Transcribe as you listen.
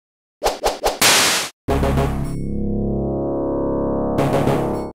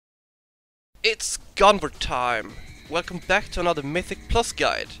It's Gunward time! Welcome back to another Mythic Plus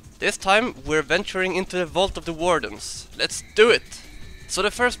guide. This time we're venturing into the Vault of the Wardens. Let's do it! So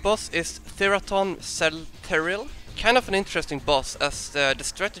the first boss is Theraton Cellar. Kind of an interesting boss as the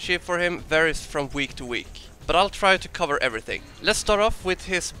strategy for him varies from week to week. But I'll try to cover everything. Let's start off with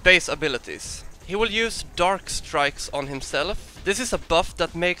his base abilities. He will use Dark Strikes on himself. This is a buff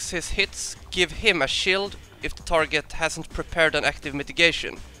that makes his hits give him a shield if the target hasn't prepared an active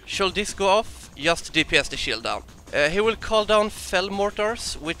mitigation. Should this go off, just DPS the shield down. He will call down Fell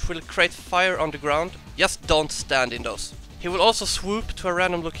Mortars, which will create fire on the ground. Just don't stand in those. He will also swoop to a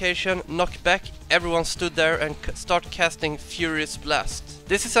random location, knock back everyone stood there and start casting Furious Blast.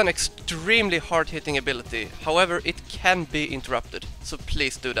 This is an extremely hard-hitting ability, however it can be interrupted, so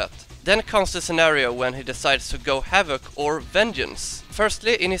please do that. Then comes the scenario when he decides to go Havoc or Vengeance.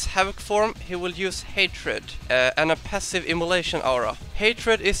 Firstly, in his Havoc form, he will use Hatred and a passive Immolation aura.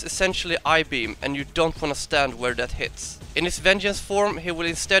 Hatred is essentially I-beam and you don't want to stand where that hits. In his Vengeance form, he will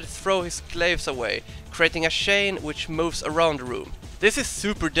instead throw his glaives away, creating a chain which moves around the room. This is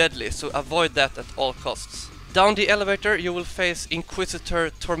super deadly, so avoid that at all costs. Down the elevator you will face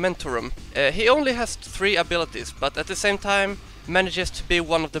Inquisitor Tormentorum. He only has 3 abilities, but at the same time manages to be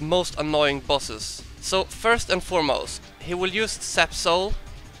one of the most annoying bosses. So first and foremost, he will use Sap Soul.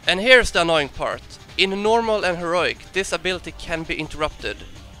 And here's the annoying part. In normal and heroic, this ability can be interrupted.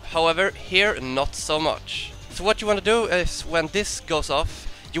 However, here not so much. So what you want to do is when this goes off,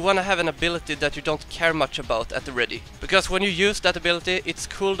 you want to have an ability that you don't care much about at the ready. Because when you use that ability, its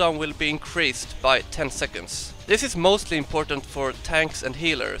cooldown will be increased by 10 seconds. This is mostly important for tanks and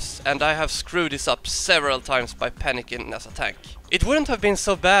healers, and I have screwed this up several times by panicking as a tank. It wouldn't have been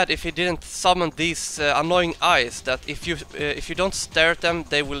so bad if he didn't summon these annoying eyes that if you don't stare at them,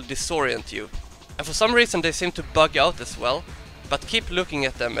 they will disorient you. And for some reason they seem to bug out as well, but keep looking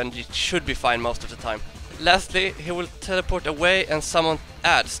at them and it should be fine most of the time. Lastly, he will teleport away and summon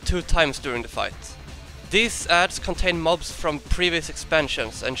adds 2 times during the fight. These adds contain mobs from previous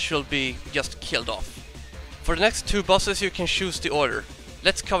expansions and should be just killed off. For the next 2 bosses you can choose the order.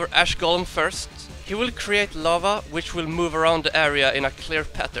 Let's cover Ash Golem first. He will create lava which will move around the area in a clear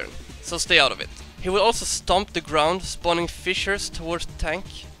pattern, so stay out of it. He will also stomp the ground, spawning fissures towards the tank.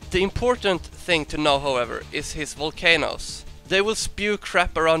 The important thing to know, however, is his volcanoes. They will spew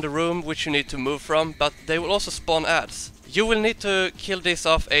crap around the room which you need to move from, but they will also spawn adds. You will need to kill these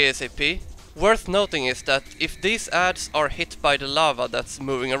off ASAP. Worth noting is that if these adds are hit by the lava that's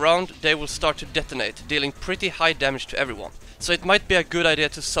moving around, they will start to detonate, dealing pretty high damage to everyone. So it might be a good idea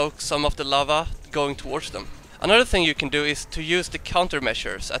to soak some of the lava going towards them. Another thing you can do is to use the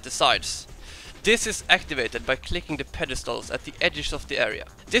countermeasures at the sides. This is activated by clicking the pedestals at the edges of the area.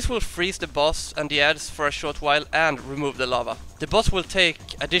 This will freeze the boss and the adds for a short while and remove the lava. The boss will take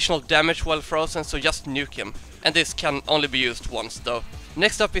additional damage while frozen, so just nuke him. And this can only be used once though.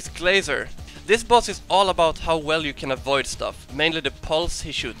 Next up is Glazer. This boss is all about how well you can avoid stuff, mainly the pulse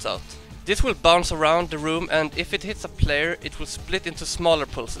he shoots out. This will bounce around the room and if it hits a player, it will split into smaller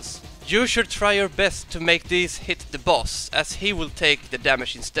pulses. You should try your best to make these hit the boss, as he will take the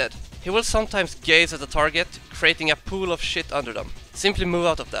damage instead. He will sometimes gaze at the target, creating a pool of shit under them. Simply move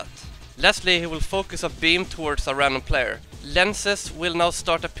out of that. Lastly, he will focus a beam towards a random player. Lenses will now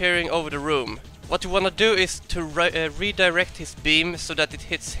start appearing over the room. What you want to do is to redirect his beam so that it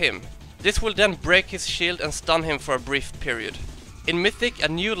hits him. This will then break his shield and stun him for a brief period. In Mythic, a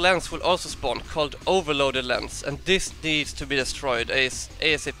new lens will also spawn called Overloaded Lens, and this needs to be destroyed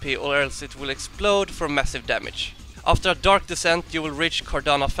ASAP or else it will explode for massive damage. After a dark descent you will reach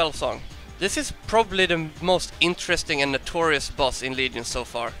Cardana Fellsong. This is probably the most interesting and notorious boss in Legion so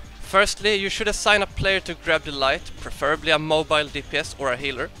far. Firstly, you should assign a player to grab the light, preferably a mobile DPS or a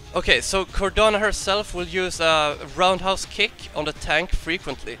healer. Okay, so Cardana herself will use a roundhouse kick on the tank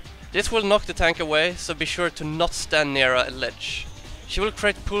frequently. This will knock the tank away, so be sure to not stand near a ledge. She will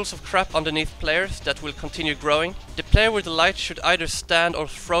create pools of crap underneath players that will continue growing. The player with the light should either stand or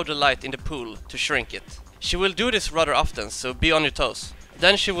throw the light in the pool to shrink it. She will do this rather often, so be on your toes.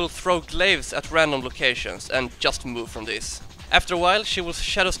 Then she will throw glaives at random locations and just move from these. After a while she will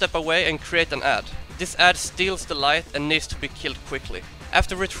shadow step away and create an ad. This ad steals the light and needs to be killed quickly.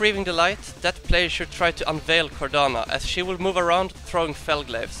 After retrieving the light, that player should try to unveil Cardana, as she will move around throwing fell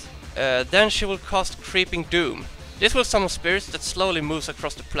glaives. Then she will cast Creeping Doom. This will summon spirits that slowly moves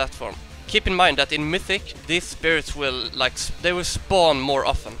across the platform. Keep in mind that in Mythic, these spirits will spawn more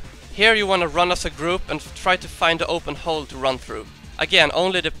often. Here you want to run as a group and try to find the open hole to run through. Again,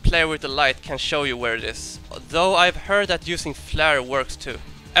 only the player with the light can show you where it is, though I've heard that using flare works too.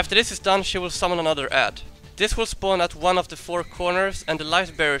 After this is done, she will summon another ad. This will spawn at one of the 4 corners and the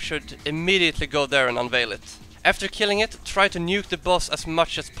light bearer should immediately go there and unveil it. After killing it, try to nuke the boss as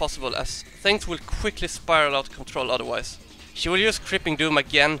much as possible as things will quickly spiral out of control otherwise. She will use Cripping Doom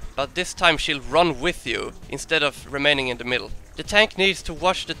again, but this time she'll run with you instead of remaining in the middle. The tank needs to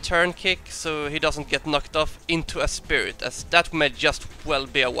watch the turn kick so he doesn't get knocked off into a spirit, as that may just well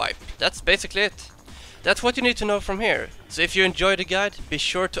be a wipe. That's basically it. That's what you need to know from here. So if you enjoyed the guide, be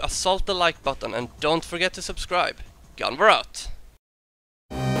sure to assault the like button and don't forget to subscribe. Gunvar out!